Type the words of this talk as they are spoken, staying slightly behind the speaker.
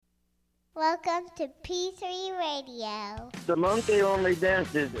Welcome to P3 Radio. The monkey only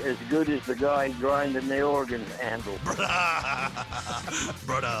dances as good as the guy grinding the organ handle. Brother.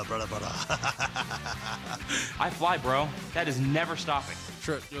 I fly, bro. That is never stopping.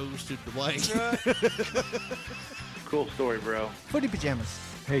 Truck goes to Dwight. Cool story, bro. Footy pajamas.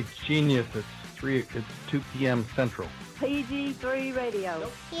 Hey, genius, it's 2 p.m. Central. PG3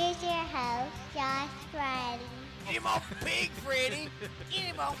 Radio. Here's your host, Josh Friday. Get him off big, Freddy. Get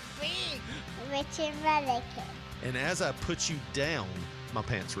him off big. Richard Mullican. And as I put you down, my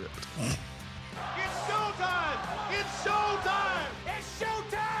pants ripped. It's showtime! It's showtime! It's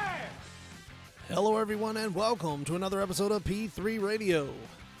showtime! Hello, everyone, and welcome to another episode of P3 Radio.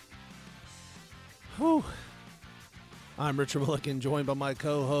 Whew. I'm Richard Mullican, joined by my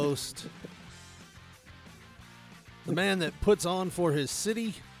co-host, the man that puts on for his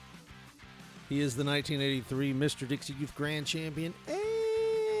city. He is the 1983 Mr. Dixie Youth Grand Champion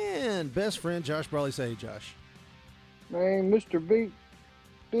and best friend, Josh Brawley. Say, hey, Josh. Man, Mr.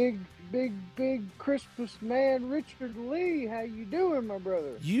 Big Christmas man, Richard Lee. How you doing, my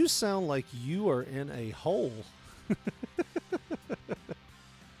brother? You sound like you are in a hole.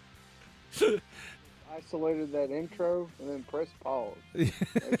 Isolated that intro and then press pause. Make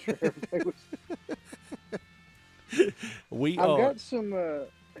sure everything was... I've got some... here.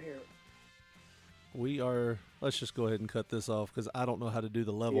 We are, let's just go ahead and cut this off because I don't know how to do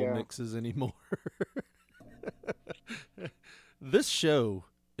the level mixes anymore. This show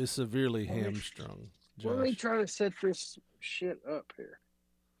is severely hamstrung, Josh. Let me try to set this shit up here.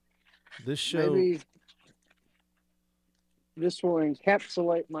 This show... Maybe this will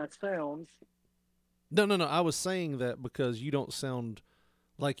encapsulate my sound. No. I was saying that because you don't sound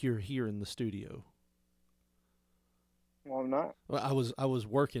like you're here in the studio. Well, I'm not. Well, I was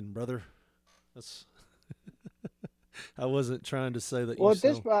working, brother. That's. I wasn't trying to say that. Well, you at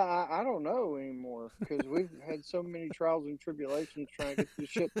this point, I don't know anymore because we've had so many trials and tribulations trying to get this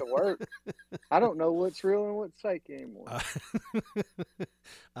shit to work. I don't know what's real and what's fake anymore.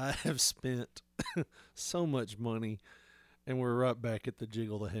 I have spent so much money, and we're right back at the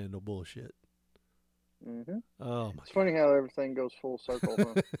jiggle the handle bullshit. Mm-hmm. Oh my! It's funny how everything goes full circle.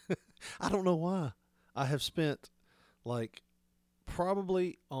 Huh? I don't know why. I have spent like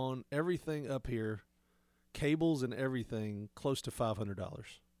probably on everything up here, cables and everything, close to $500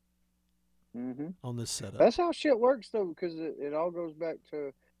 on this setup. That's how shit works, though, because it all goes back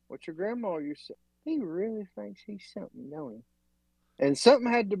to what your grandma used to say. He really thinks he's something, don't he? And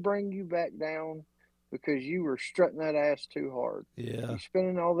something had to bring you back down because you were strutting that ass too hard. Yeah. You're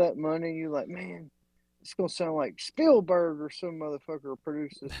spending all that money. You're like, man, it's going to sound like Spielberg or some motherfucker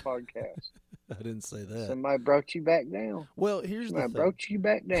produced this podcast. I didn't say that. Somebody brought you back down. Well, here's the thing. Somebody brought you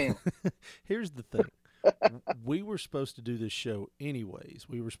back down. Here's the thing. We were supposed to do this show anyways.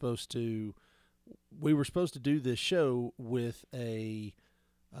 We were supposed to do this show with a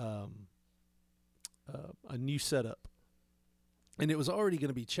new setup. And it was already going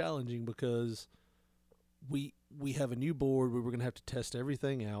to be challenging because we have a new board. We were going to have to test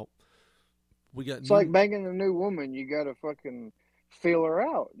everything out. It's like banging a new woman. You got to fucking feel her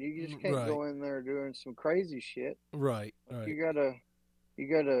out. You just can't go in there doing some crazy shit. Right. You gotta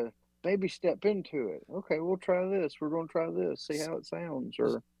maybe step into it. Okay, we'll try this. We're gonna try this. See how it sounds,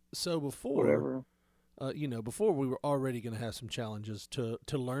 or so before whatever. Before we were already going to have some challenges to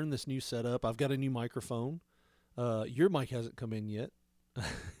learn this new setup. I've got a new microphone. Your mic hasn't come in yet.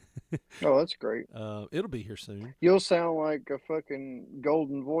 Oh, that's great. It'll be here soon. You'll sound like a fucking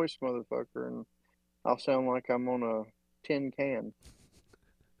golden voice motherfucker, and I'll sound like I'm on a tin can.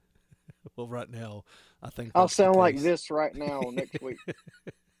 Well, right now, I think I'll sound like this right now next week.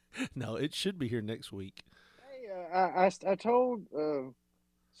 No, it should be here next week. Hey, I told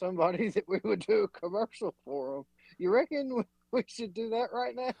somebody that we would do a commercial for them. You reckon we should do that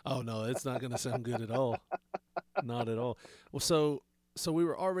right now? Oh, no, it's not going to sound good at all. Not at all. Well, so we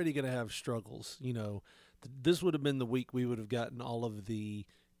were already going to have struggles. You know, this would have been the week we would have gotten all of the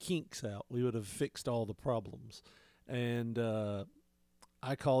kinks out. We would have fixed all the problems. And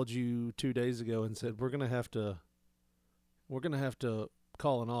I called you 2 days ago and said, we're going to have to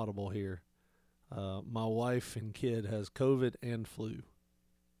call an audible here. My wife and kid has COVID and flu.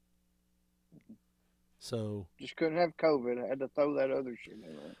 So just couldn't have COVID. I had to throw that other shit in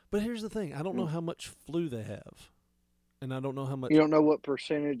there. But here's the thing. I don't know how much flu they have. And I don't know how much. You don't know what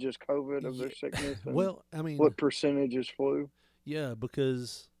percentage is COVID of their sickness? Well, I mean. What percentage is flu? Yeah,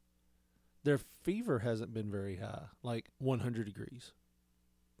 because their fever hasn't been very high, like 100 degrees.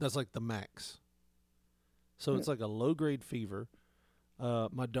 That's like the max. So it's like a low-grade fever.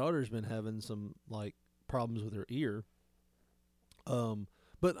 My daughter's been having some, like, problems with her ear.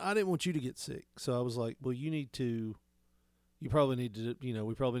 But I didn't want you to get sick, so I was like, well, you probably need to,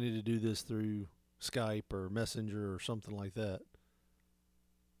 we probably need to do this through Skype or Messenger or something like that.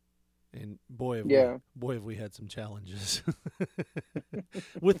 And boy, have we had some challenges.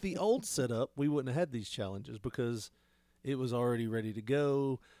 With the old setup, we wouldn't have had these challenges because it was already ready to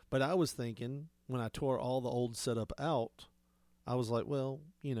go. But I was thinking, when I tore all the old setup out, I was like, well,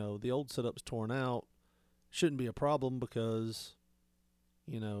 the old setup's torn out. Shouldn't be a problem because,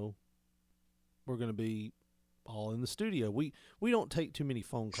 we're going to be all in the studio. We don't take too many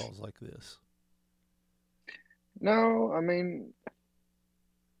phone calls like this. No, I mean,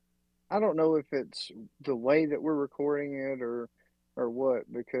 I don't know if it's the way that we're recording it or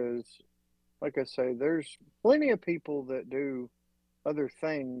what, because like I say, there's plenty of people that do other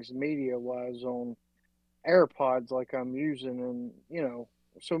things media-wise on AirPods like I'm using, and,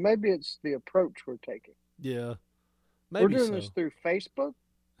 so maybe it's the approach we're taking. Yeah, maybe we're doing so. this through Facebook.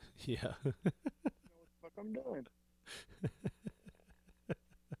 Yeah. What I'm doing.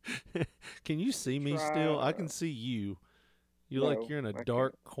 Can you see me still? I can see you. You're in a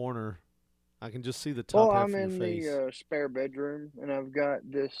dark corner. I can just see the top half of your face. Well, I'm in the spare bedroom, and I've got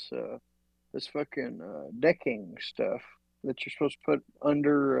this fucking decking stuff that you're supposed to put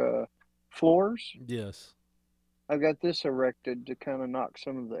under floors. Yes. I've got this erected to kind of knock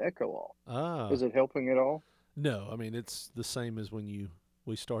some of the echo off. Ah. Is it helping at all? No, I mean, it's the same as when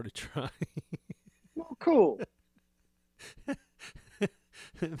we started trying. Well, cool.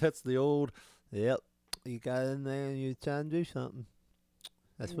 That's the old, yep, you got in there and you're trying to do something.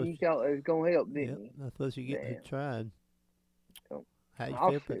 That's what you thought it was going to help, didn't yep, you? that's what you get to try. So,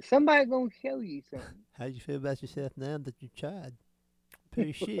 how you feel somebody going to show you something. How do you feel about yourself now that you tried?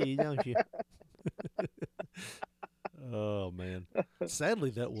 Pretty shitty, don't you? Oh, man. Sadly,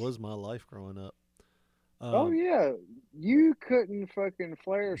 that was my life growing up. Oh, yeah. You couldn't fucking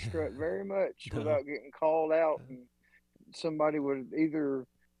flare strut very much without getting called out, and somebody would either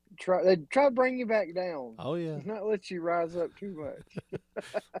they'd try to bring you back down. Oh, yeah. Not let you rise up too much.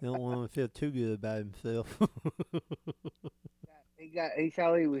 You don't want to feel too good about himself. He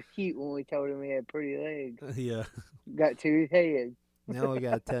thought he was cute when we told him he had pretty legs. Yeah. Got to his head. Now we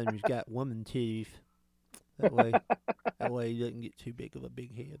got to tell him he's got woman teeth. That way he doesn't get too big of a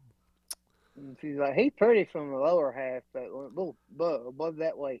big head. And she's like, he's pretty from the lower half, but above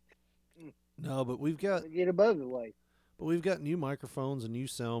that way. No, but we've got get above the way. But we've got new microphones, a new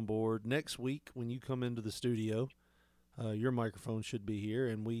soundboard. Next week, when you come into the studio, your microphone should be here,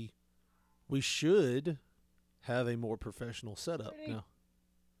 and we should have a more professional setup. Now,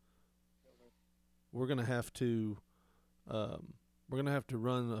 we're gonna have to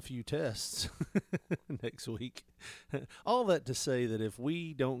run a few tests next week. All that to say that if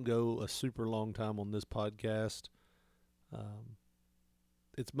we don't go a super long time on this podcast,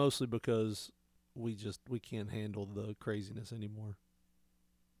 it's mostly because we can't handle the craziness anymore.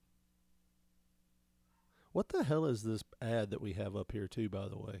 What the hell is this ad that we have up here too, by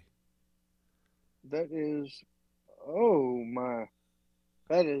the way? That is, oh my,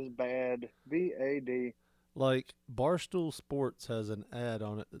 that is bad. BAD. Like, Barstool Sports has an ad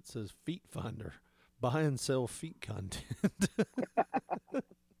on it that says Feet Finder, buy and sell feet content.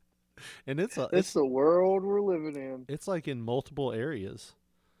 And it's the world we're living in. It's like in multiple areas.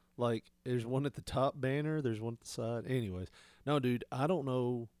 Like, there's one at the top banner, there's one at the side. Anyways, no, dude, I don't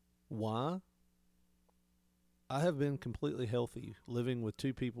know why. I have been completely healthy, living with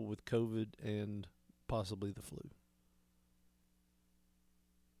 2 people with COVID and possibly the flu.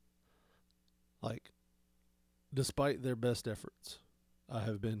 Like, despite their best efforts, I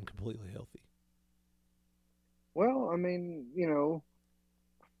have been completely healthy. Well, I mean,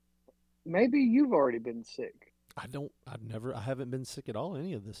 maybe you've already been sick. I haven't been sick at all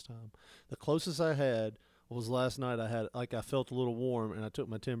any of this time. The closest I had was last night. I felt a little warm, and I took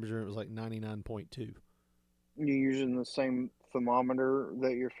my temperature, and it was like 99.2. You using the same thermometer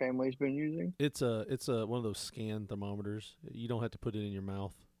that your family's been using? It's a one of those scan thermometers. You don't have to put it in your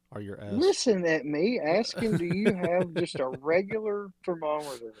mouth or your ass. Listen at me asking, do you have just a regular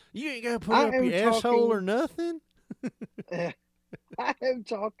thermometer? You ain't got to put it up your asshole or nothing? I am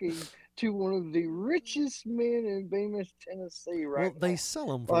talking to one of the richest men in Bemis, Tennessee right now. Well, they sell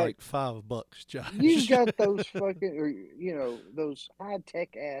them for like $5, Josh. You've got those fucking, those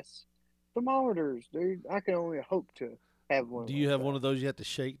high-tech ass thermometers, dude. I can only hope to have one. Do you have one of those you have to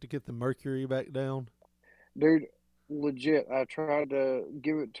shake to get the mercury back down? Dude, legit. I tried to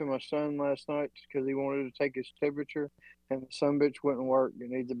give it to my son last night because he wanted to take his temperature, and the sumbitch wouldn't work. It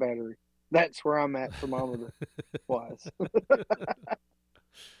needs a battery. That's where I'm at thermometer wise.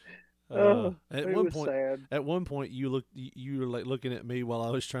 At it one was point, sad. at one point, you were like looking at me while I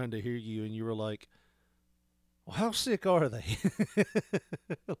was trying to hear you, and you were like, "Well, how sick are they?"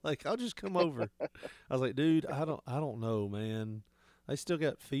 Like, I'll just come over. I was like, "Dude, I don't know, man. They still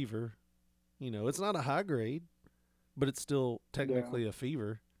got fever. You know, it's not a high grade, but it's still technically a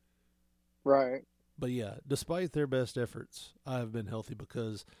fever." Right. But yeah, despite their best efforts, I have been healthy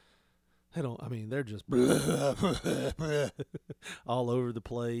because they're just all over the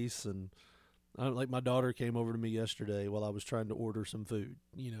place. And like my daughter came over to me yesterday while I was trying to order some food.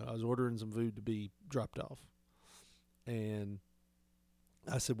 You know, I was ordering some food to be dropped off. And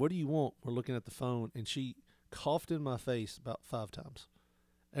I said, "What do you want?" We're looking at the phone, and she coughed in my face about 5 times.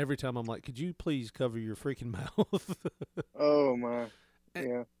 Every time I'm like, "Could you please cover your freaking mouth?" Oh my.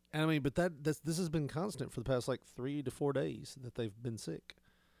 Yeah. I mean, but this has been constant for the past like 3 to 4 days that they've been sick.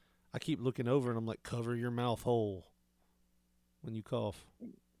 I keep looking over and I'm like, "Cover your mouth hole when you cough."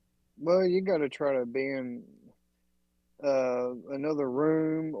 Well, you got to try to be in another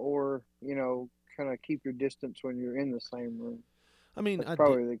room, or kind of keep your distance when you're in the same room. I mean, That's I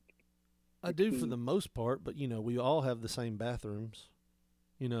probably do key. for the most part, but we all have the same bathrooms.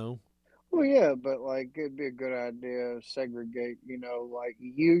 Well, yeah, but like it'd be a good idea to segregate. Like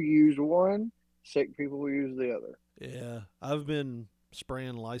you use one, sick people will use the other. Yeah, I've been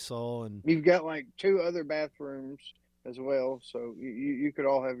spraying Lysol, and You've got like 2 other bathrooms as well, so you could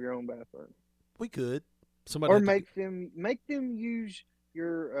all have your own bathroom. we could. Somebody Or had make them use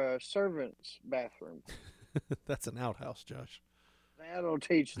your servant's bathroom. That's an outhouse, Josh. That'll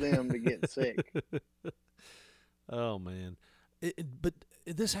teach them to get sick. Oh man, but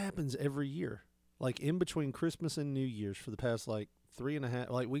this happens every year. Like in between Christmas and New Year's for the past like 3.5.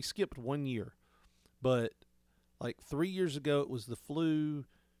 Like we skipped 1 year, but like 3 years ago it was the flu.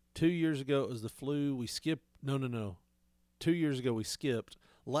 2 years ago it was the flu. We skipped. No. 2 years ago we skipped.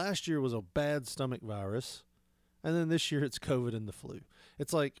 Last year was a bad stomach virus, and then this year it's COVID and the flu.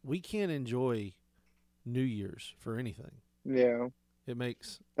 It's like we can't enjoy New Year's for anything. Yeah. It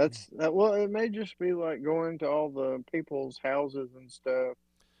makes Well, it may just be like going to all the people's houses and stuff,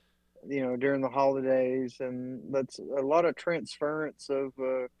 during the holidays, and that's a lot of transference of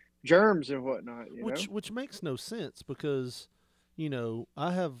germs and whatnot. Which makes no sense because,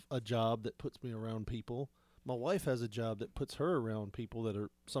 I have a job that puts me around people. My wife has a job that puts her around people that are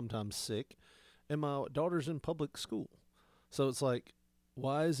sometimes sick, and my daughter's in public school. So it's like,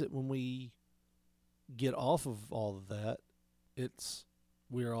 why is it when we get off of all of that,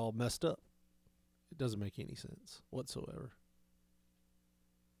 we're all messed up? It doesn't make any sense whatsoever.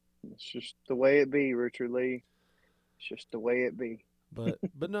 It's just the way it be, Richard Lee. It's just the way it be. But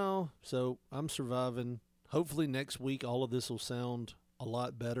no, so I'm surviving. Hopefully next week all of this will sound a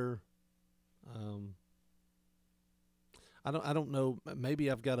lot better. I don't know. Maybe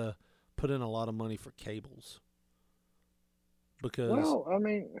I've got to put in a lot of money for cables. Because Well,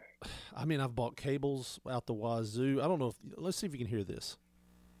 I mean, I've bought cables out the wazoo. I don't know let's see if you can hear this.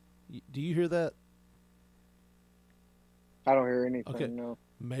 Do you hear that? I don't hear anything. Okay. No.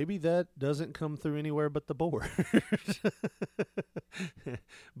 Maybe that doesn't come through anywhere but the board.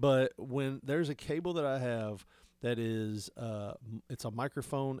 But when there's a cable that I have that is, it's a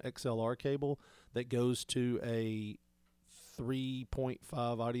microphone XLR cable that goes to a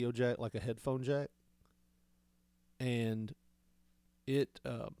 3.5 audio jack, like a headphone jack, and it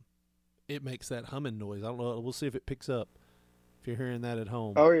makes that humming noise. I don't know. We'll see if it picks up. If you're hearing that at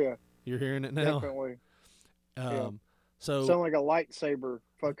home. Oh yeah, you're hearing it now. definitely. Yeah. So sound like a lightsaber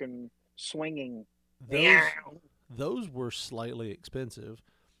fucking swinging. those were slightly expensive,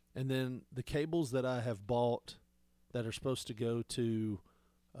 and then the cables that I have bought that are supposed to go to,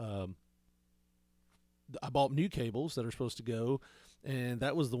 I bought new cables that are supposed to go, and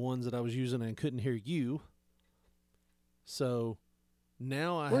that was the ones that I was using and couldn't hear you. So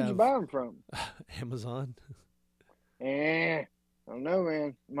now Where'd you buy them from? Amazon. I don't know,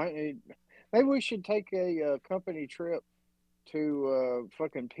 man. Maybe we should take a company trip to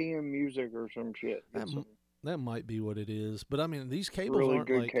fucking PM Music or some shit. That might be what it is, but I mean these cables really aren't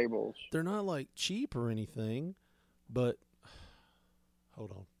good like cables. They're not like cheap or anything, but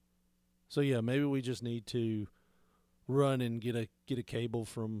hold on. So yeah, maybe we just need to run and get a cable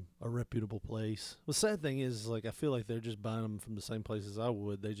from a reputable place. The sad thing is, like, I feel like they're just buying them from the same place as I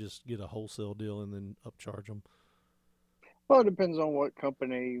would. They just get a wholesale deal and then upcharge them. Well, it depends on what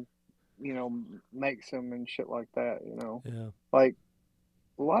company, makes them and shit like that, Yeah. Like,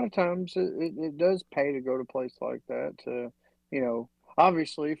 a lot of times it does pay to go to a place like that to,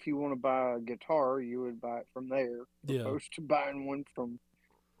 obviously if you want to buy a guitar, you would buy it from there, Yeah. opposed to buying one from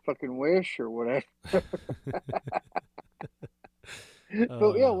fucking Wish or whatever.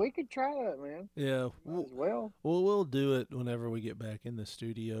 But yeah, we could try that, man. Yeah. Might as well. Well, we'll do it whenever we get back in the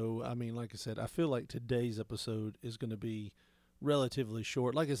studio. I mean, like I said, I feel like today's episode is going to be relatively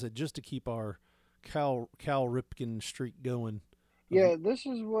short. Like I said, just to keep our Cal Ripken streak going. Yeah, this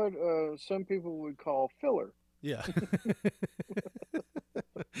is what some people would call filler. Yeah.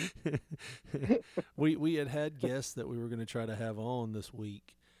 we had guests that we were going to try to have on this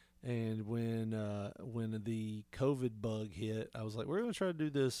week, and when the COVID bug hit, I was like, we're going to try to do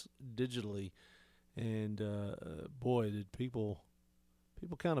this digitally, and boy, did people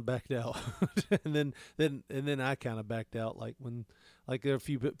kind of backed out, and then I kind of backed out. Like when there a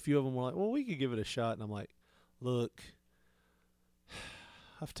few of them were like, well, we could give it a shot, and I'm like, look,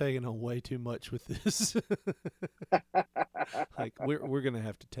 I've taken on way too much with this. Like we're gonna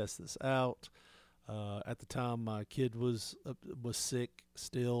have to test this out. At the time, my kid was sick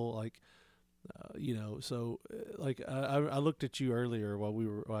still. Like, so like I looked at you earlier while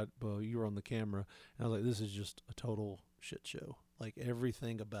you were on the camera, and I was like, this is just a total shit show. Like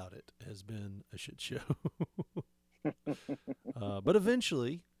everything about it has been a shit show. But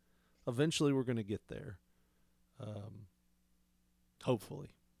eventually we're gonna get there.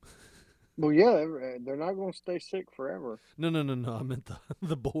 Hopefully. Well, yeah, they're not going to stay sick forever. No. I meant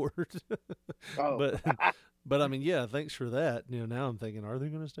the board. Oh. But I mean, yeah. Thanks for that. Now I'm thinking, are they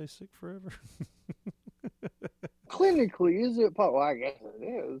going to stay sick forever? Clinically, is it possible? Well, I guess it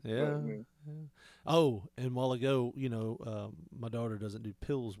is. Yeah. But, I mean, Oh, and while ago, my daughter doesn't do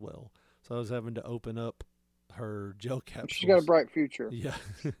pills well, so I was having to open up her gel capsules. she's got a bright future. Yeah,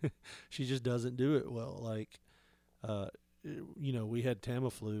 she just doesn't do it well. Like, we had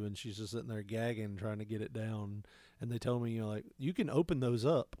Tamiflu, and she's just sitting there gagging, trying to get it down. And they told me, like, you can open those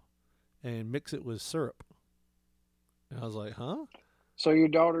up and mix it with syrup. And I was like, huh? So your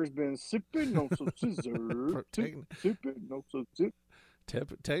daughter's been sipping on some scissors. Sipping on some scissors.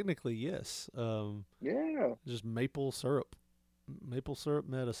 Technically, yes. Yeah. Just maple syrup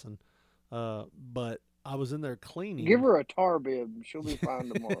medicine. But I was in there cleaning. Give her a tar bib. She'll be fine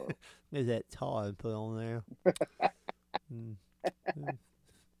tomorrow. There's that tar I put on there.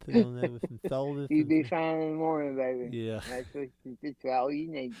 Put on there with some salt. You'd be fine in the morning, baby. Yeah. That's all you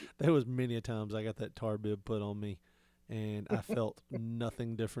need. There was many a times I got that tar bib put on me, and I felt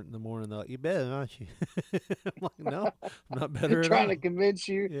nothing different in the morning. They're like, you better, aren't you? I'm like, no, I'm not better at all. Trying to convince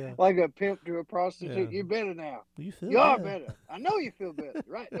you, Yeah. like a pimp to a prostitute, Yeah. you better now. You feel You are better. better. I know you feel better,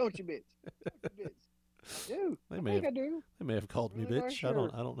 right? Don't you, bitch? Don't you, bitch? I do. They I may think have- I do. They may have called me Really not bitch.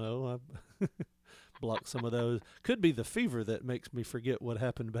 I don't know. I blocked some of those. Could be the fever that makes me forget what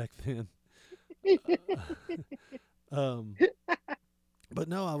happened back then. But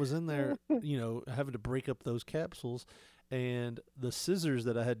no, I was in there, having to break up those capsules, and the scissors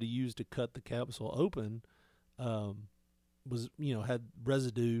that I had to use to cut the capsule open, was, had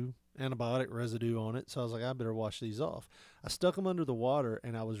residue, antibiotic residue on it. So I was like, I better wash these off. I stuck them under the water,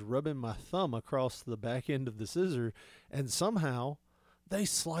 and I was rubbing my thumb across the back end of the scissor, and somehow they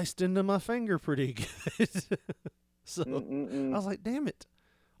sliced into my finger pretty good. So I was like, damn it.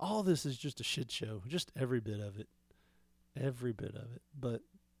 All this is just a shit show. Just every bit of it. Every bit of it. But,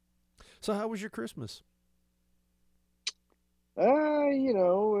 so how was your Christmas?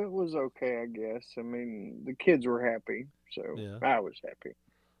 It was okay, I guess. I mean, the kids were happy, so Yeah. I was happy.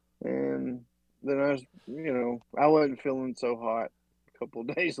 And then I was, I wasn't feeling so hot a couple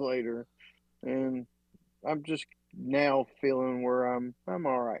of days later, and I'm just now feeling where I'm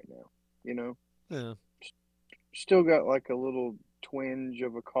all right now, Yeah. Still got like a little twinge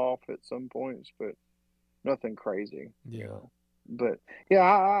of a cough at some points, but nothing crazy. Yeah. But yeah,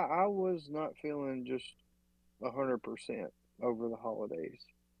 I was not feeling just 100% over the holidays.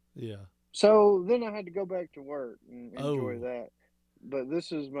 Yeah. So then I had to go back to work and enjoy Oh. that. But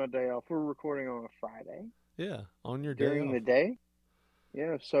this is my day off. We're recording on a Friday Yeah. On your day during off. the day.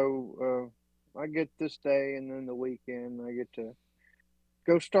 Yeah, so I get this day, and then the weekend I get to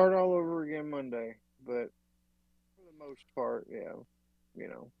go start all over again Monday. But for the most part, yeah,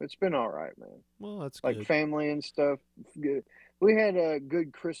 it's been all right, man. Well, that's Like good. family and stuff. Good. We had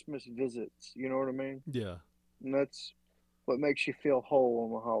good Christmas visits. You know what I mean? Yeah. And that's what makes you feel whole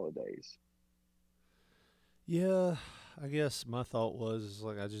on the holidays. Yeah. I guess my thought was,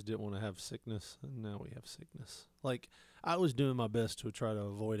 like, I just didn't want to have sickness, and now we have sickness. Like, I was doing my best to try to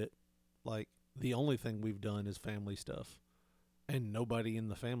avoid it. Like, the only thing we've done is family stuff, and nobody in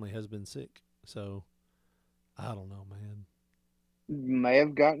the family has been sick. So, I don't know, man. May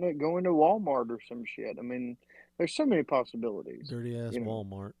have gotten it going to Walmart or some shit. I mean, there's so many possibilities. Dirty ass You know.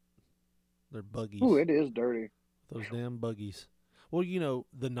 Walmart. They're buggies. Ooh, it is dirty. Those damn buggies. Well,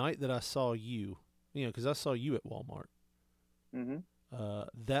 the night that I saw you, because I saw you at Walmart. Hmm.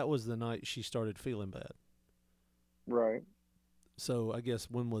 that was the night she started feeling bad. Right. So I guess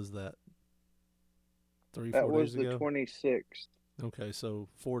when was that? 4 That days was ago? the 26th. Okay, so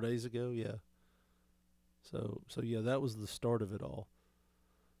 4 days ago, yeah. So yeah, that was the start of it all.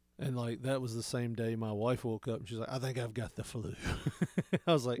 And like that was the same day my wife woke up and she's like, I think I've got the flu.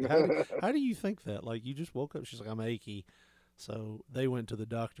 I was like, how do you think that? Like you just woke up. She's like, I'm achy. So they went to the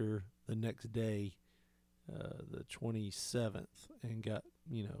doctor the next day, the 27th, and got,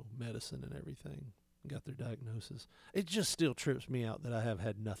 medicine and everything, got their diagnosis. It just still trips me out that I have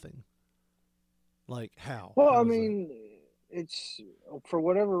had nothing. Like how? Well, How I is that? mean, it's for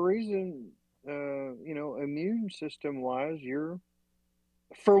whatever reason, immune system wise,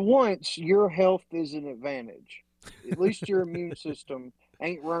 for once, your health is an advantage. At least your immune system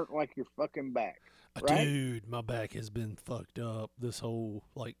ain't burnt like your fucking back. Right? Dude, my back has been fucked up this whole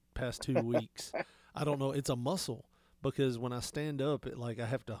past 2 weeks. I don't know. It's a muscle because when I stand up, I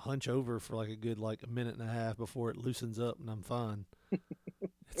have to hunch over for a good a minute and a half before it loosens up and I'm fine.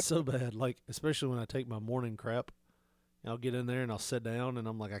 It's so bad. Especially when I take my morning crap, I'll get in there and I'll sit down and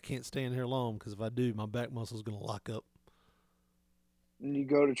I'm like, I can't stay in here long because if I do, my back muscle's gonna lock up. And you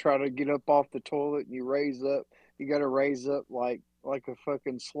go to try to get up off the toilet and you raise up. You got to raise up like a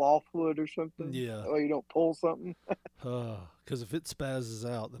fucking sloth would or something. Yeah. Or you don't pull something. Because if it spazzes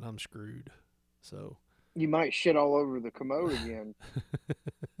out, then I'm screwed. So. You might shit all over the commode again.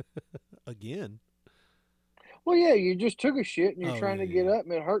 Again? Well, yeah, you just took a shit and you're Oh, trying to yeah. get up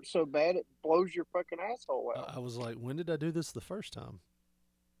and it hurts so bad it blows your fucking asshole out. I was like, when did I do this the first time?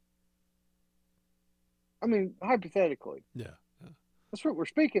 I mean, hypothetically. Yeah. That's what we're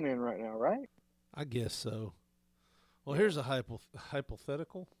speaking in right now, right? I guess so. Well, here's a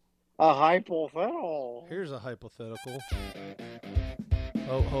hypothetical. A hypothetical. Here's a hypothetical.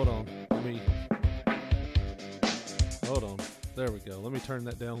 Oh, hold on. Hold on. There we go. Let me turn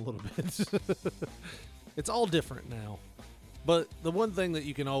that down a little bit. It's all different now. But the one thing that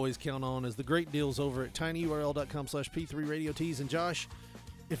you can always count on is the great deals over at tinyurl.com/P3radiotees. And Josh,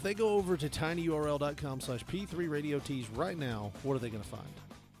 if they go over to tinyurl.com/P3radiotees right now, what are they going to find?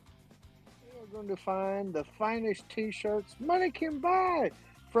 We're going to find the finest t-shirts money can buy.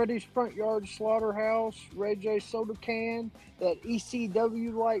 Freddy's Front Yard Slaughterhouse, Ray J Soda Can, that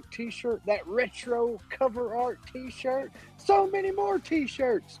ECW-like t-shirt, that retro cover art t-shirt, so many more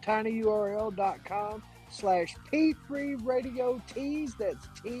t-shirts. tinyurl.com/P3radiotees. That's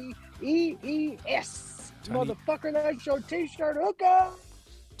T-E-E-S. Motherfucker, that's your t-shirt. Hook up.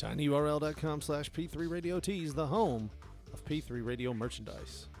 tinyurl.com/P3radiotees, the home of P3 Radio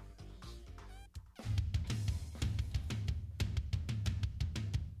merchandise.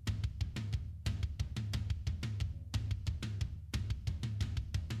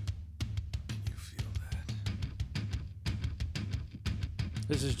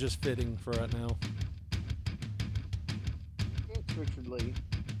 This is just fitting for right now. It's Richard Lee.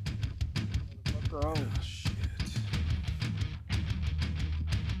 Motherfucker on. Oh, shit.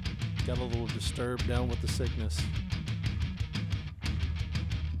 Got a little disturbed down with the sickness.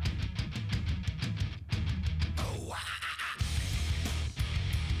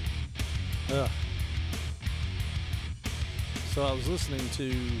 Ugh. So I was listening to...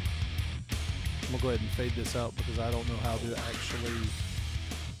 I'm going to go ahead and fade this out because I don't know how to actually...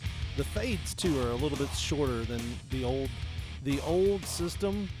 The fades, too, are a little bit shorter than the old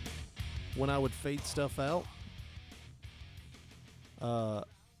system. When I would fade stuff out,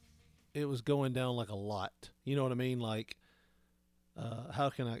 it was going down a lot. You know what I mean? How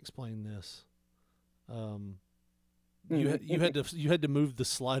can I explain this? You had to move the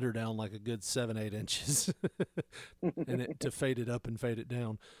slider down a good 7-8 inches, and to fade it up and fade it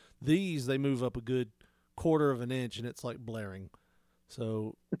down. These they move up a good 1/4 of an inch, and it's blaring.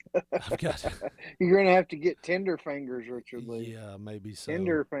 So I've got. You're gonna have to get tender fingers, Richard Lee. Yeah, maybe so.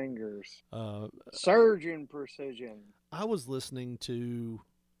 Tender fingers. Surgeon precision. I was listening to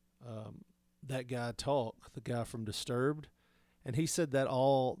that guy talk, the guy from Disturbed, and he said that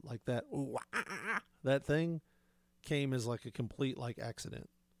all that that thing came as a complete accident.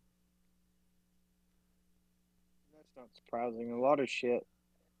 That's not surprising. A lot of shit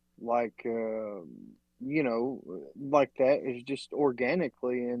that is just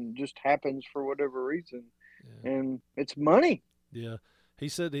organically and just happens for whatever reason. Yeah. And it's money. Yeah. He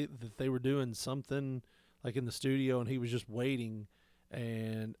said that they were doing something in the studio and he was just waiting.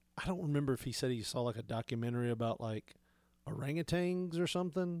 And I don't remember if he said he saw a documentary about orangutans or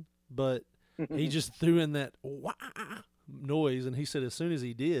something, but he just threw in that wah noise. And he said as soon as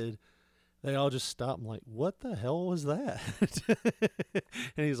he did, They all just stopped. I'm like, what the hell was that?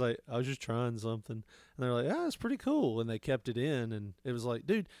 And he's like, I was just trying something. And they're like, it's pretty cool. And they kept it in. And it was like,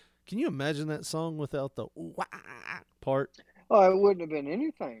 dude, can you imagine that song without the wah part? Oh, it wouldn't have been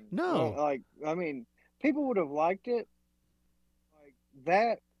anything. No. Like, I mean, people would have liked it. Like,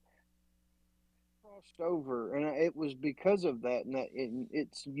 that crossed over. And it was because of that and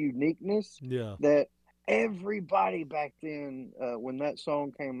its uniqueness that everybody back then, when that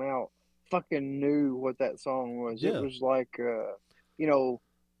song came out, fucking knew what that song was. Yeah. It was like,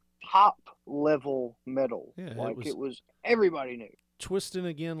 top level metal. Yeah, like it was everybody knew. Twisting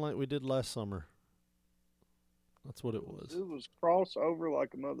again like we did last summer. That's what it was. It was crossover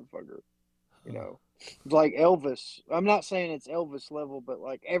like a motherfucker. You know, like Elvis. I'm not saying it's Elvis level, but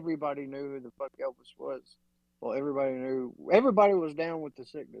like everybody knew who the fuck Elvis was. Well, everybody was down with the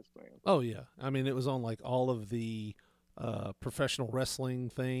sickness, man. Oh yeah, I mean it was on like all of the professional wrestling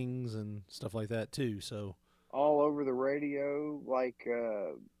things and stuff like that too. So all over the radio, like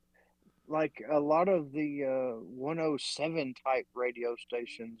a lot of the 107 type radio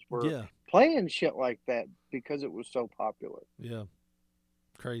stations were playing shit like that because it was so popular. Yeah,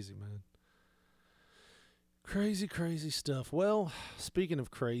 crazy, man. Crazy stuff. Well, speaking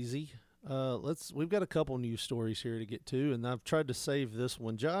of crazy, we've got a couple news stories here to get to, and I've tried to save this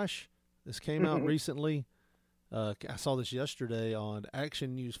one. Josh, this came out recently. I saw this yesterday on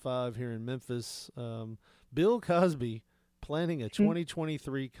Action News 5 here in Memphis. Bill Cosby planning a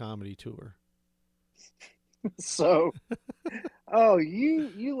 2023 comedy tour. So,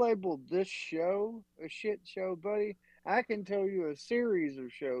 you labeled this show a shit show, buddy. I can tell you a series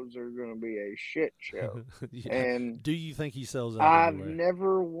of shows are going to be a shit show. And do you think he sells out I've everywhere?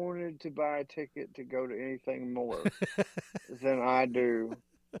 never wanted to buy a ticket to go to anything more than I do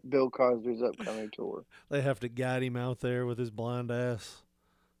Bill Cosby's upcoming tour. They have to guide him out there with his blind ass.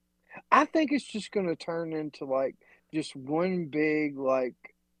 I think it's just going to turn into like just one big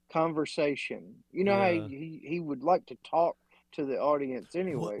like conversation. You know how he would like to talk to the audience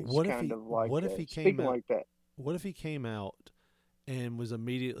anyways. What if he came out like that? What if he came out and was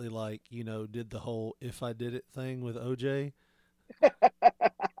immediately like, did the whole "if I did it" thing with OJ?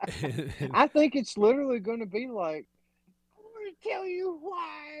 I think it's literally going to be like, tell you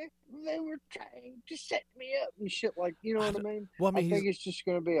why they were trying to set me up and shit, like, you know what I mean? Well, I think it's just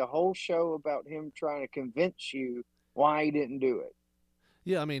going to be a whole show about him trying to convince you why he didn't do it.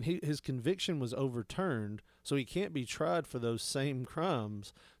 Yeah, I mean, his conviction was overturned, so he can't be tried for those same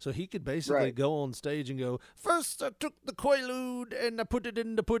crimes. So he could basically go on stage and go, "First I took the Quaalude and I put it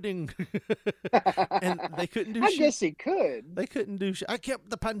in the pudding." And they couldn't do shit. I guess he could. They couldn't do shit. "I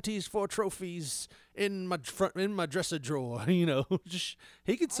kept the panties for trophies in my dresser drawer." He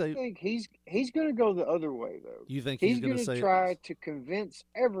could say. I think he's going to go the other way, though. You think he's going to say try to convince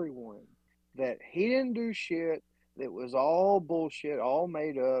everyone that he didn't do shit, that was all bullshit, all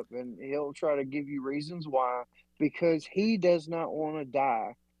made up, and he'll try to give you reasons why, because he does not want to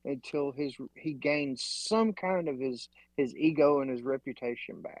die until he gains some kind of his ego and his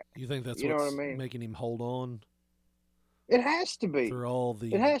reputation back. You think that's what I mean? Making him hold on? It has to be. Through all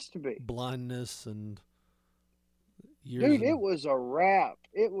the blindness and years. Dude, it was a rap.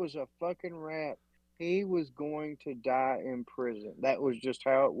 It was a fucking rap. He was going to die in prison. That was just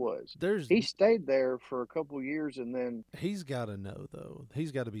how it was. He stayed there for a couple years, and then he's got to know, though.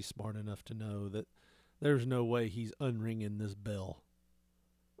 He's got to be smart enough to know that there's no way he's unringing this bell.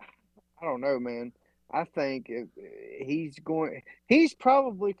 I don't know, man. I think he's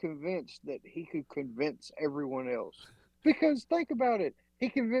probably convinced that he could convince everyone else. Because think about it. He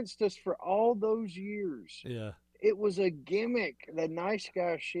convinced us for all those years. Yeah. It was a gimmick, the nice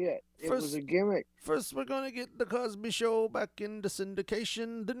guy shit. It was a gimmick. First, we're going to get the Cosby Show back into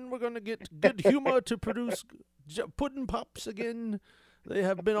syndication. Then we're going to get Good Humor to produce Puddin' Pops again. They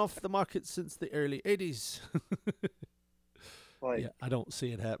have been off the market since the early 80s. Yeah, I don't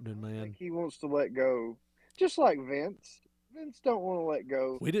see it happening, man. I think he wants to let go. Just like Vince. Vince don't want to let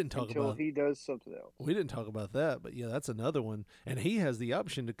go. We didn't talk until he does something else. We didn't talk about that, but yeah, that's another one. And he has the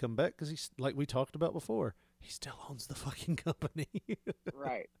option to come back because he's, like we talked about before, he still owns the fucking company.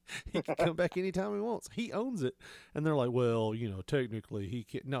 Right. He can come back anytime he wants. He owns it. And they're like, well, technically he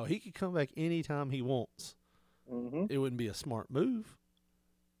can't. No, he can come back anytime he wants. Mm-hmm. It wouldn't be a smart move.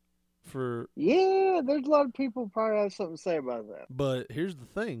 Yeah, there's a lot of people probably have something to say about that. But here's the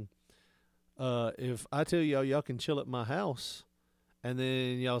thing. If I tell y'all can chill at my house, and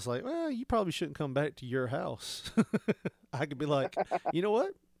then y'all's like, well, you probably shouldn't come back to your house. I could be like, you know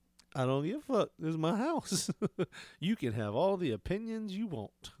what? I don't give a fuck. This is my house. You can have all the opinions you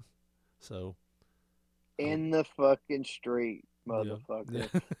want. So. In the fucking street. motherfucker.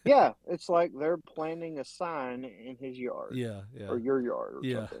 Yeah. Yeah, it's like they're planting a sign in his yard Yeah, yeah. or your yard or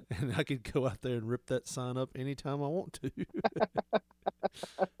Yeah, something. and I could go out there and rip that sign up anytime I want to.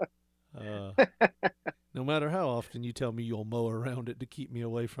 No matter how often you tell me you'll mow around it to keep me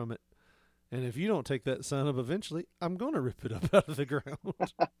away from it. And if you don't take that sign up eventually, I'm going to rip it up out of the ground.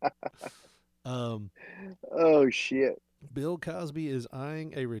 Oh, shit. Bill Cosby is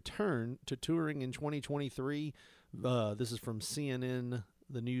eyeing a return to touring in 2023. This is from CNN,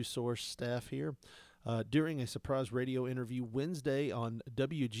 the news source staff here. During a surprise radio interview Wednesday on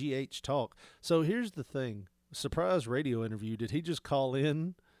WGH Talk. So here's the thing. Surprise radio interview. Did he just call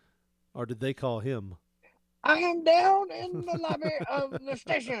in or did they call him? I am down in the lobby of the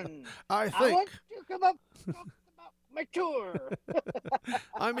station. I I think want to come up and talk about my tour.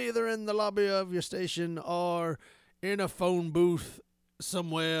 I'm either in the lobby of your station or in a phone booth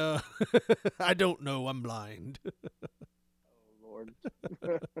somewhere. I don't know. I'm blind. Oh, Lord.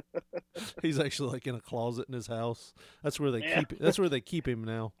 He's actually like in a closet in his house. That's where they keep him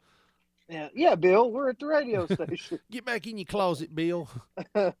now. Yeah, Bill, we're at the radio station. Get back in your closet, Bill.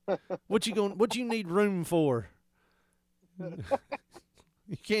 What you need room for?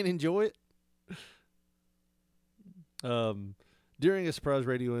 You can't enjoy it? During a surprise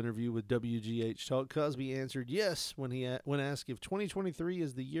radio interview with WGH Talk, Cosby answered yes when asked if 2023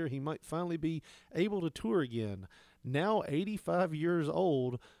 is the year he might finally be able to tour again. Now 85 years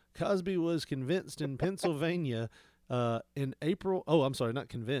old, Cosby was convinced in Pennsylvania in April. Oh, I'm sorry, not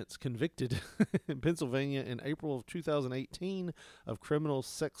convinced. Convicted in Pennsylvania in April of 2018 of criminal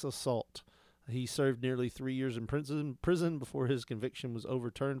sex assault. He served nearly 3 years in prison before his conviction was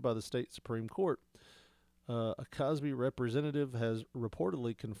overturned by the state Supreme Court. A Cosby representative has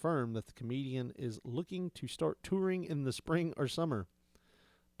reportedly confirmed that the comedian is looking to start touring in the spring or summer.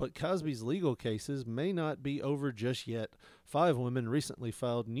 But Cosby's legal cases may not be over just yet. 5 women recently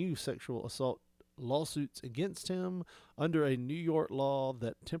filed new sexual assault lawsuits against him under a New York law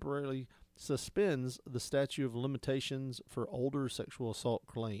that temporarily suspends the statute of limitations for older sexual assault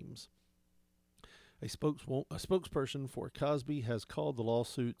claims. A spokesperson for Cosby has called the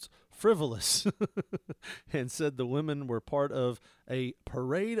lawsuits frivolous and said the women were part of a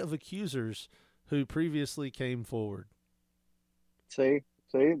parade of accusers who previously came forward. See,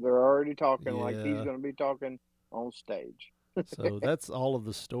 they're already talking like he's Yeah. going to be talking on stage. So that's all of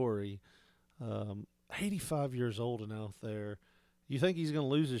the story. 85 years old and out there. You think he's going to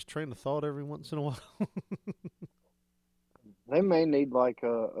lose his train of thought every once in a while? They may need like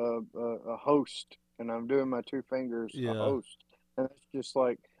a host, and I'm doing my 2 fingers, Yeah. a host. And it's just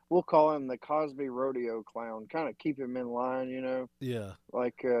like, we'll call him the Cosby Rodeo Clown, kind of keep him in line, you know? Yeah.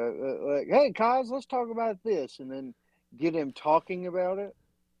 Like, hey, Cos, let's talk about this, and then get him talking about it.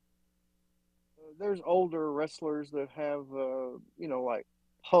 There's older wrestlers that have, like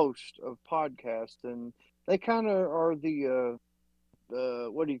hosts of podcasts, and they kind of are the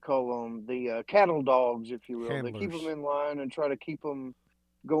what do you call them? The cattle dogs, if you will. They keep Handlers. them in line and try to keep them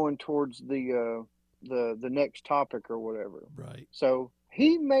going towards the next topic or whatever. Right. So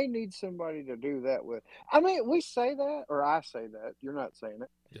he may need somebody to do that with. I mean, we say that, or I say that. You're not saying it.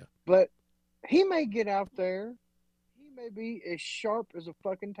 Yeah. But he may get out there. He may be as sharp as a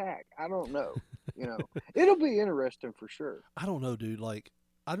fucking tack. I don't know. It'll be interesting for sure. I don't know, dude. Like,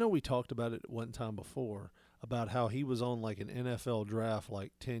 I know we talked about it one time before about how he was on like an NFL draft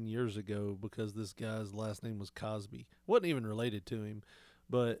like 10 years ago because this guy's last name was Cosby. Wasn't even related to him,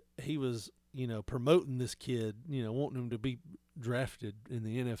 but he was, promoting this kid, wanting him to be drafted in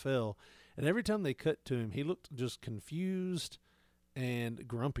the NFL. And every time they cut to him, he looked just confused and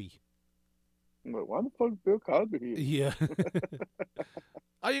grumpy. But why the fuck is Bill Cosby here? Yeah.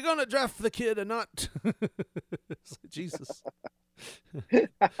 Are you going to draft the kid or not? It's like, Jesus.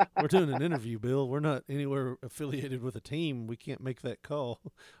 We're doing an interview, Bill. We're not anywhere affiliated with a team. We can't make that call.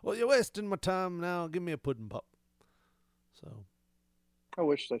 Well, you're wasting my time now. Give me a pudding pop. So I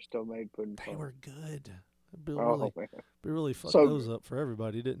wish they still made pudding they pop. were good. Bill Man. really fucked So those up for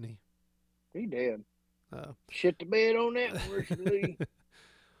everybody, didn't he? He did. Uh, Shit the bed on that one, Richard Lee.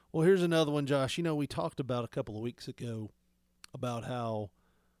 Well, here's another one, Josh. We talked about a couple of weeks ago about how,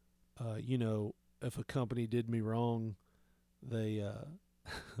 if a company did me wrong, they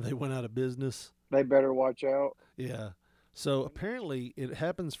went out of business. They better watch out. Yeah. So apparently it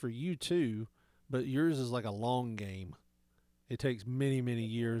happens for you too, but yours is like a long game. It takes many, many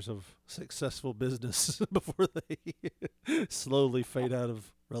years of successful business before they slowly fade out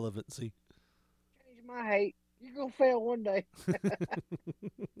of relevancy. Change my hate. You're going to fail one day.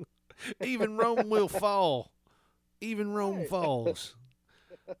 Even Rome will fall. Even Rome Right. falls.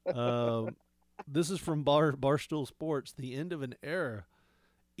 This is from Barstool Sports. The end of an era.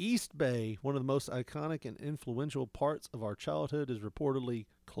 East Bay, one of the most iconic and influential parts of our childhood, is reportedly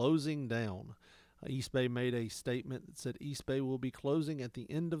closing down. East Bay made a statement that said East Bay will be closing at the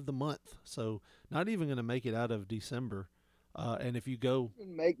end of the month, so not even going to make it out of December. And if you go,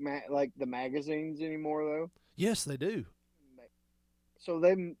 Make like the magazines anymore though. yes, they do. So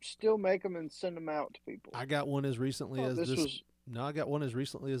they still make them and send them out to people. I got one as recently as this. was No, I got one as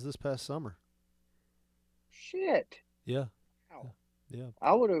recently as this past summer. shit. Yeah, Wow. yeah,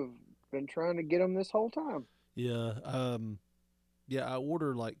 I would have been trying to get them this whole time. yeah. Yeah, I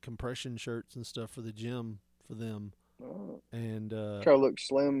order like compression shirts and stuff for the gym for them, Oh. and Try to look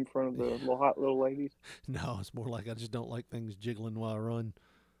slim in front of the little hot little ladies. no, it's more like I just don't like things jiggling while I run.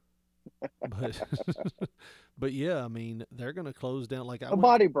 But but yeah, I mean they're gonna close down. Like A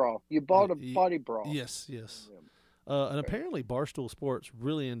body bra. You bought a body bra. Yes, yes. And apparently Barstool Sports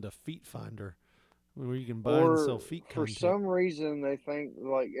really into Feet Finder, where you can buy and sell feet For content. some reason, they think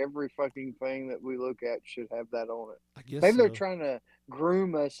like every fucking thing that we look at should have that on it. I guess Maybe they're so. trying to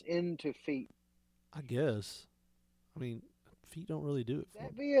groom us into feet. I guess. I mean, feet don't really do it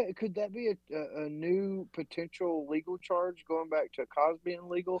for me. Could that be a new potential legal charge going back to Cosby and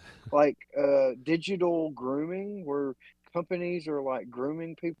legal, like digital grooming, where companies are like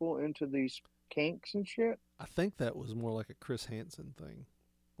grooming people into these kinks and shit? I think that was more like a Chris Hansen thing.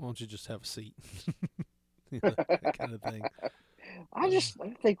 Why don't you just have a seat? You know, that kind of thing. I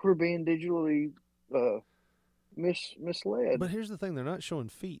think we're being digitally misled. But here's the thing: they're not showing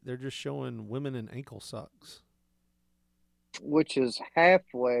feet; they're just showing women in ankle socks. Which is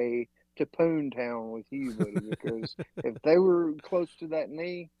halfway to Poontown with you, buddy, because if they were close to that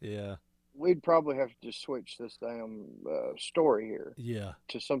knee, Yeah, we'd probably have to just switch this damn story here yeah.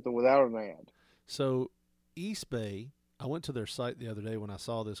 to something without an ad. So, East Bay, I went to their site the other day when I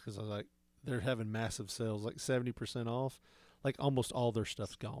saw this because I was like, they're having massive sales, like 70% off. Like almost all their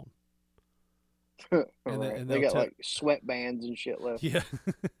stuff's gone. Right. and They they'll got like sweatbands and shit left. Yeah,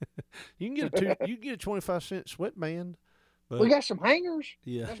 you can get a 25-cent sweatband. But, We got some hangers.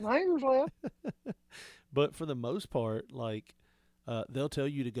 yeah, Got some hangers left. but for the most part, like they'll tell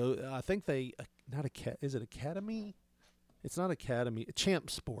you to go. I think they is it Academy? It's not Academy. Champ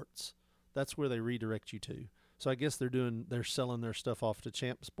Sports. That's where they redirect you to. So I guess they're selling their stuff off to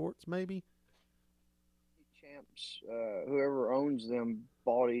Champ Sports, maybe. Champs, whoever owns them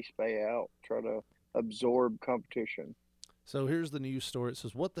bought East Bay out, try to absorb competition. So here's the news story. It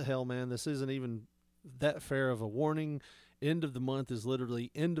says, "What the hell, man? This isn't even that fair of a warning. End of the month is literally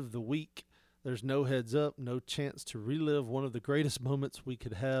end of the week. There's no heads up, no chance to relive one of the greatest moments we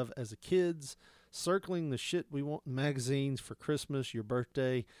could have as a kids. Circling the shit we want in magazines for Christmas, your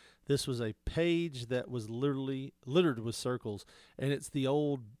birthday. This was a page that was literally littered with circles, and it's the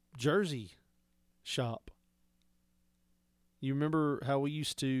old jersey shop. You remember how we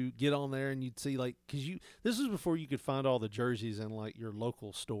used to get on there and you'd see this was before you could find all the jerseys in like your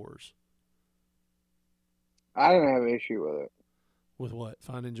local stores. I didn't have an issue with it. With what?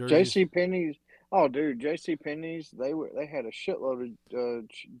 Finding jerseys? J.C. Penney's. Oh, dude, J.C. Penney's. They had a shitload of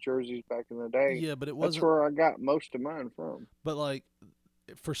jerseys back in the day. Yeah, but it That's wasn't. where I got most of mine from. But like,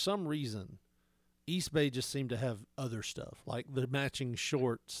 for some reason, East Bay just seemed to have other stuff, like the matching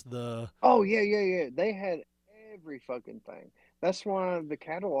shorts. Oh yeah. They had every fucking thing. That's why the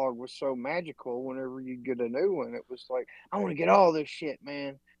catalog was so magical. Whenever you get a new one, it was like, I want to get all this shit,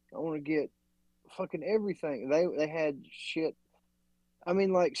 man. I want to get fucking everything. They had shit. I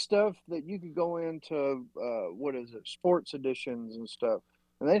mean, like stuff that you could go into, sports editions and stuff.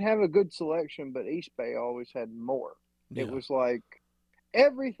 And they'd have a good selection, but East Bay always had more. Yeah. It was like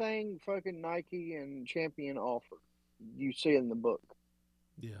everything fucking Nike and Champion offered. You see in the book.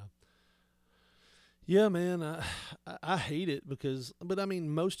 Yeah. Yeah, man, I hate it but I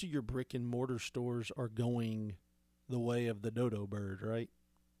mean, most of your brick and mortar stores are going the way of the dodo bird, right?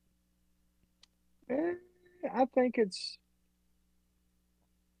 I think it's.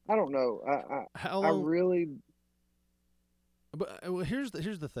 I don't know. How I long? really. But here's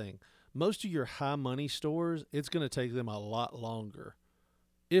the thing. Most of your high money stores, it's going to take them a lot longer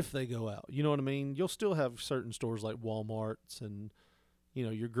if they go out. You know what I mean? You'll still have certain stores like Walmart's and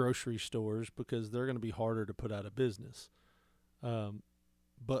your grocery stores because they're going to be harder to put out of business.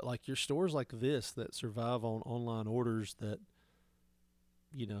 But like your stores like this that survive on online orders that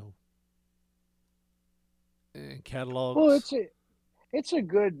and catalogs. Well, it's a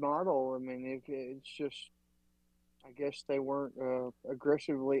good model. I mean, if it's just, I guess they weren't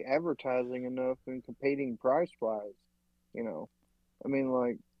aggressively advertising enough and competing price wise. I mean,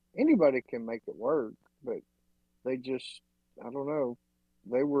 like anybody can make it work, but they just, I don't know.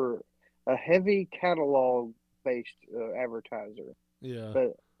 They were. a heavy catalog based advertiser, Yeah.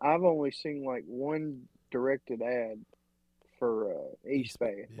 but I've only seen like one directed ad for East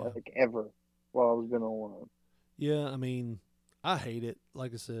Bay, yeah. like ever, while I've been online. Yeah, I mean, I hate it,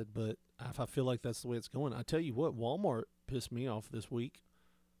 like I said, but I feel like that's the way it's going. I tell you what, Walmart pissed me off this week.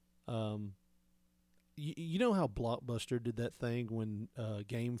 You know how Blockbuster did that thing when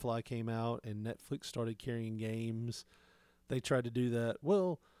GameFly came out and Netflix started carrying games? They tried to do that.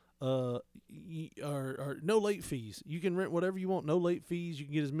 Well, or no late fees. You can rent whatever you want, no late fees. You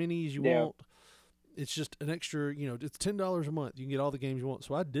can get as many as you want. It's just an extra, it's $10 a month. You can get all the games you want.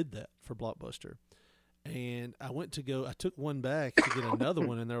 So I did that for Blockbuster. And I took one back to get another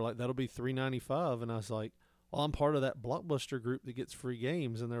one, and they're like, that'll be $3.95. And I was like, well, I'm part of that Blockbuster group that gets free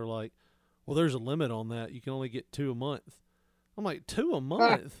games. And they're like, well, there's a limit on that. You can only get 2 a month. I'm like, 2 a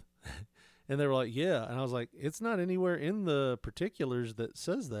month? And they were like, yeah. And I was like, it's not anywhere in the particulars that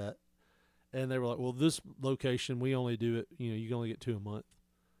says that. And they were like, well, this location, we only do it, you can only get 2 a month.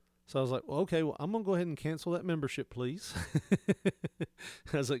 So I was like, well, okay, well, I'm going to go ahead and cancel that membership, please.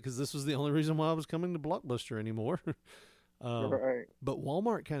 I was like, because this was the only reason why I was coming to Blockbuster anymore. Right. But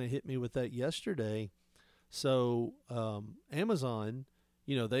Walmart kind of hit me with that yesterday. So Amazon,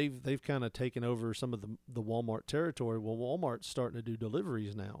 they've kind of taken over some of the Walmart territory. Well, Walmart's starting to do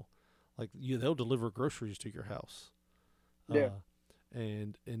deliveries now. Like they'll deliver groceries to your house. Yeah.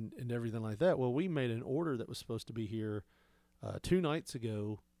 And everything like that. Well, we made an order that was supposed to be here 2 nights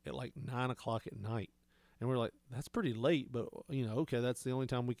ago at like 9 o'clock at night. And we're like, that's pretty late, but okay, that's the only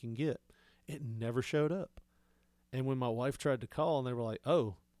time we can get. It never showed up. And when my wife tried to call, and they were like,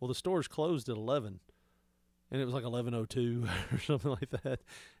 oh, well, the store's closed at 11. And it was like 11:02 or something like that.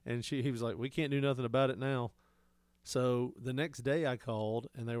 And he was like, we can't do nothing about it now. So the next day I called,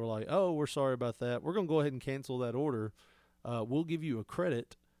 and they were like, oh, we're sorry about that. We're going to go ahead and cancel that order. We'll give you a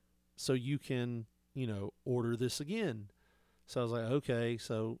credit so you can, order this again. So I was like, okay.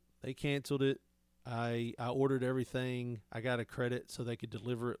 So they canceled it. I ordered everything. I got a credit so they could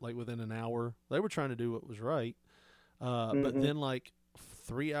deliver it like within an hour. They were trying to do what was right. But then like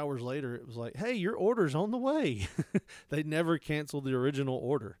 3 hours later, it was like, hey, your order's on the way. They never canceled the original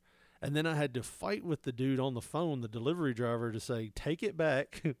order. And then I had to fight with the dude on the phone, the delivery driver, to say, take it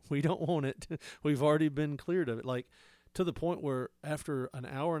back. We don't want it. We've already been cleared of it. Like, to the point where after an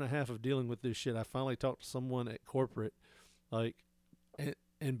hour and a half of dealing with this shit, I finally talked to someone at corporate,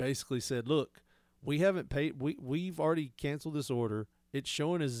 and basically said, look, we haven't paid. We've already canceled this order. It's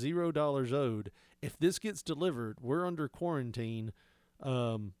showing as $0 owed. If this gets delivered, we're under quarantine.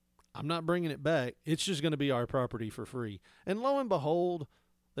 I'm not bringing it back. It's just going to be our property for free. And lo and behold,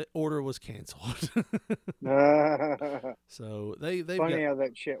 the order was canceled. So they've funny how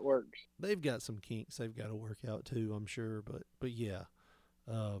that shit works. They've got some kinks they've got to work out too, I'm sure. But yeah,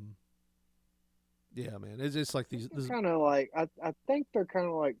 yeah, man, it's like these kind of like I think they're kind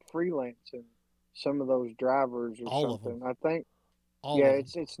of like freelancing some of those drivers or all something. of them. I think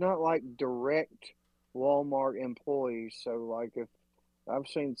it's not like direct Walmart employees. So like if I've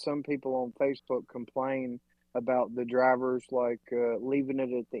seen some people on Facebook complain about the drivers leaving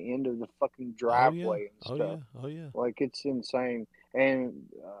it at the end of the fucking driveway and stuff. Oh yeah. Like it's insane. And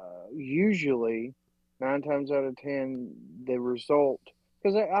usually 9 times out of 10 the result,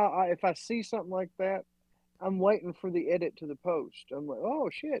 because I if I see something like that, I'm waiting for the edit to the post. I'm like, oh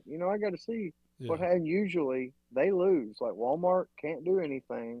shit, I got to see what happened. Usually they lose. Like Walmart can't do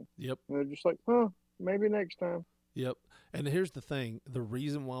anything. Yep. And they're just like, maybe next time. Yep. And here's the thing. The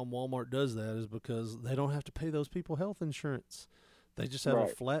reason why Walmart does that is because they don't have to pay those people health insurance. They just have a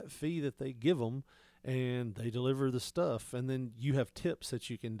flat fee that they give them, and they deliver the stuff. And then you have tips that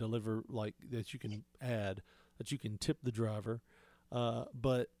you can deliver, like that you can add, that you can tip the driver.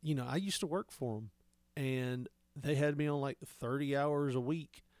 But, I used to work for them, and they had me on like 30 hours a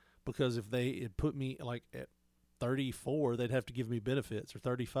week, because if they had put me like at 34, they'd have to give me benefits, or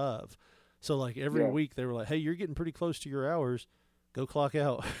 35. So like every week they were like, hey, you're getting pretty close to your hours. Go clock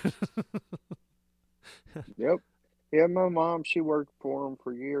out. Yep. Yeah, my mom, she worked for them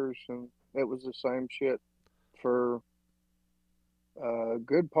for years, and it was the same shit for a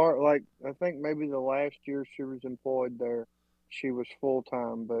good part. Like, I think maybe the last year she was employed there, she was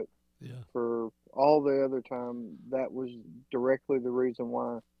full-time, but for all the other time, that was directly the reason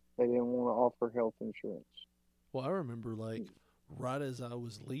why they didn't want to offer health insurance. Well, I remember like right as I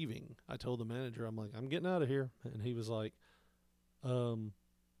was leaving, I told the manager, I'm like, I'm getting out of here. And he was like,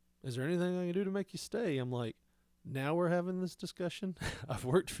 is there anything I can do to make you stay? I'm like, now we're having this discussion. I've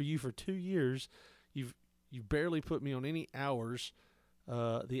worked for you for 2 years. You've barely put me on any hours.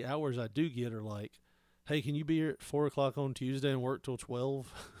 The hours I do get are like hey, can you be here at 4 o'clock on Tuesday and work till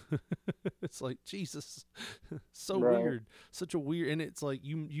 12? It's like, Jesus, so Right. weird, such a weird, and it's like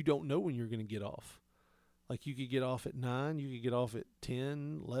you don't know when you're going to get off. Like you could get off at 9, you could get off at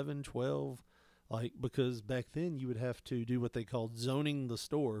 10, 11, 12, like, because back then you would have to do what they called zoning the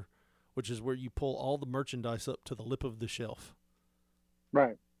store, which is where you pull all the merchandise up to the lip of the shelf.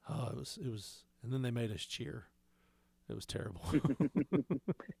 Right. Oh, it was, and then they made us cheer. It was terrible.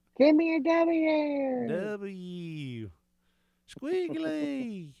 Give me a W. W.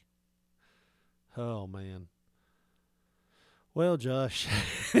 Squiggly. Oh, man. Well, Josh.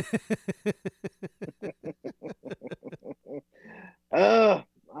 I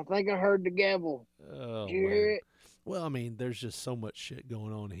think I heard the gavel. Oh, Did you man. hear it? Well, I mean, there's just so much shit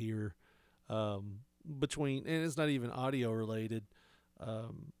going on here. Between, and it's not even audio related.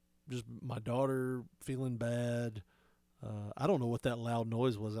 Just my daughter feeling bad. I don't know what that loud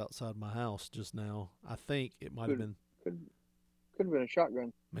noise was outside my house just now. I think it might have been, Could have been a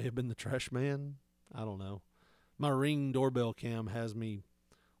shotgun. may have been the trash man. I don't know. My Ring doorbell cam has me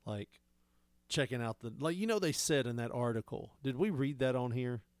like checking out the, like, you know, they said in that article, did we read that on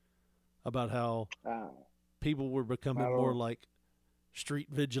here about how people were becoming more like street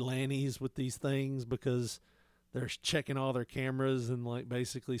vigilantes with these things because they're checking all their cameras and like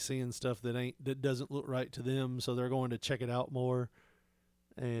basically seeing stuff that doesn't look right to them, so they're going to check it out more,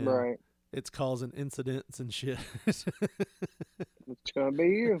 and Right. it's causing incidents and shit. It's gonna be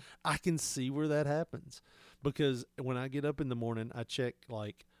you. I can see where that happens because when I get up in the morning, I check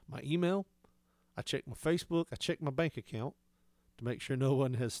like my email, I check my Facebook, I check my bank account to make sure no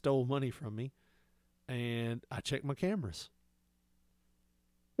one has stole money from me, and I check my cameras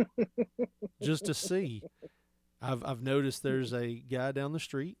just to see. I've noticed there's a guy down the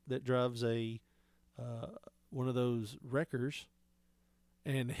street that drives a one of those wreckers,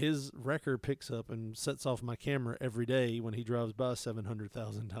 and his wrecker picks up and sets off my camera every day when he drives by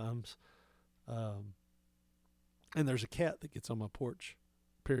 700,000 times. And there's a cat that gets on my porch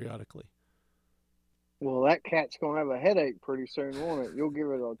periodically. Well, that cat's gonna have a headache pretty soon, won't it? You'll give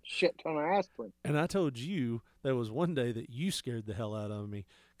it a shit ton of aspirin. And I told you there was one day that you scared the hell out of me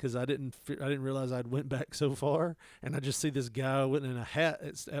because I didn't realize I'd went back so far, and I just see this guy in a hat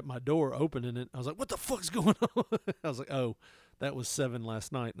at my door opening it. I was like, "What the fuck's going on?" I was like, "Oh, that was 7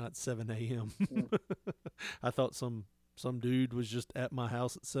 last night, not 7 a.m." I thought some dude was just at my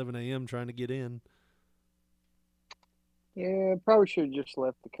house at 7 a.m. trying to get in. Yeah, probably should have just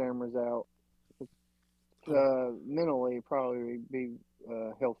left the cameras out. Mentally, probably be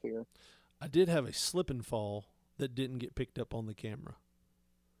healthier. I did have a slip and fall that didn't get picked up on the camera.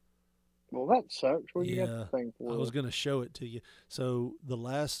 Well, that sucks. What do you got Yeah, the thing for? I was going to show it to you. So the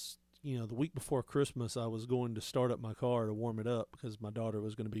week before Christmas, I was going to start up my car to warm it up because my daughter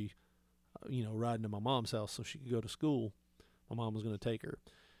was going to be, riding to my mom's house so she could go to school. My mom was going to take her.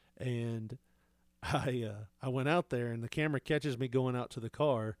 And I went out there, and the camera catches me going out to the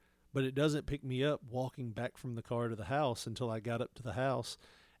car, but it doesn't pick me up walking back from the car to the house until I got up to the house.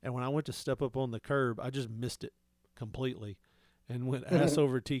 And when I went to step up on the curb, I just missed it completely and went ass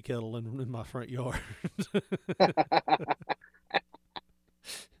over tea kettle in my front yard.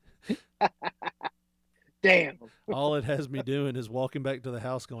 Damn. All it has me doing is walking back to the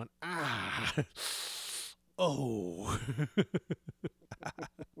house going, ah, oh.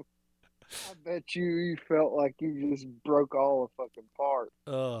 I bet you felt like you just broke all the fucking part.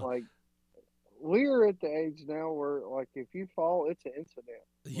 Like, we're at the age now where, like, if you fall, it's an incident.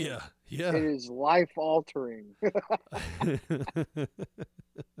 Yeah. It is life altering.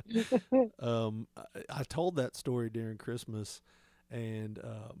 I told that story during Christmas, and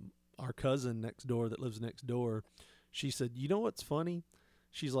our cousin next door that lives next door, she said, "You know what's funny?"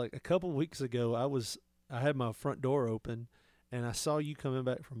 She's like, "A couple weeks ago, I had my front door open, and I saw you coming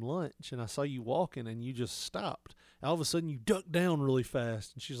back from lunch, and I saw you walking, and you just stopped. All of a sudden, you ducked down really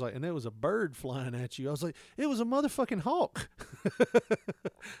fast." And she's like, "And there was a bird flying at you." I was like, "It was a motherfucking hawk."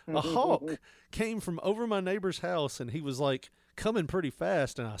 A hawk came from over my neighbor's house, and he was like coming pretty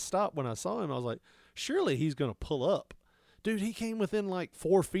fast, and I stopped when I saw him. I was like, surely he's going to pull up. Dude, he came within like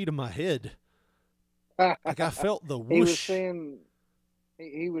 4 feet of my head. Like I felt the whoosh.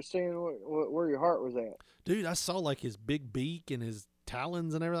 He was saying where your heart was at. Dude, I saw like his big beak and his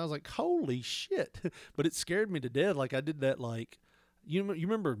talons and everything. I was like, holy shit. But it scared me to death. Like I did that, like, you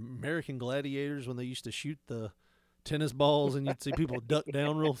remember American Gladiators when they used to shoot the tennis balls and you'd see people duck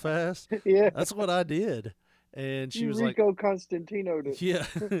down real fast? Yeah. That's what I did. And she was Rico like, Constantino did. yeah.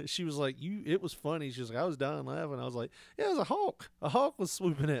 She was like, it was funny. She was like, I was dying laughing. I was like, yeah, it was a hawk. A hawk was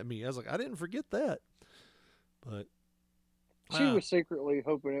swooping at me. I was like, I didn't forget that. But She was secretly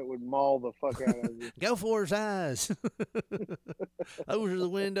hoping it would maul the fuck out of you. Go for his eyes. Those are the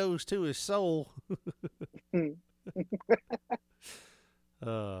windows to his soul.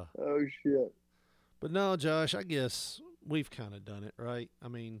 Oh, shit. But no, Josh, I guess we've kind of done it, right? I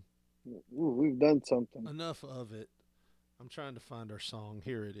mean, Ooh, we've done something. enough of it. I'm trying to find our song.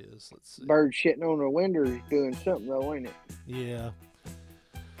 Here it is. Let's see. Bird shitting on the window is doing something, though, ain't it? Yeah.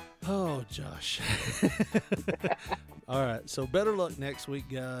 Oh, Josh. All right. So better luck next week,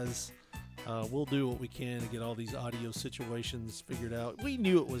 guys. We'll do what we can to get all these audio situations figured out. We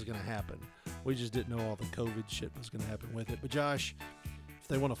knew it was going to happen. We just didn't know all the COVID shit was going to happen with it. But Josh, if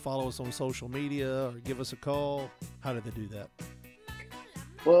they want to follow us on social media or give us a call, how do they do that?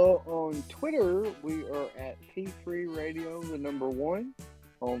 Well, on Twitter, we are at P3 Radio, the number 1.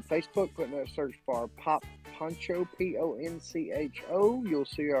 On Facebook, put in that search bar Pop Poncho, Poncho. You'll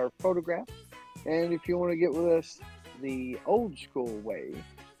see our photograph. And if you want to get with us the old school way,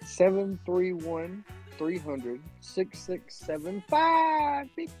 731-300-6675,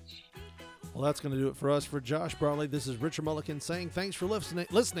 bitch. Well, that's going to do it for us. For Josh Brawley, this is Richard Mulligan saying thanks for listening.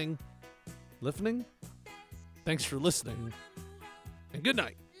 Thanks for listening, and good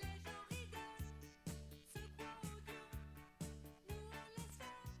night.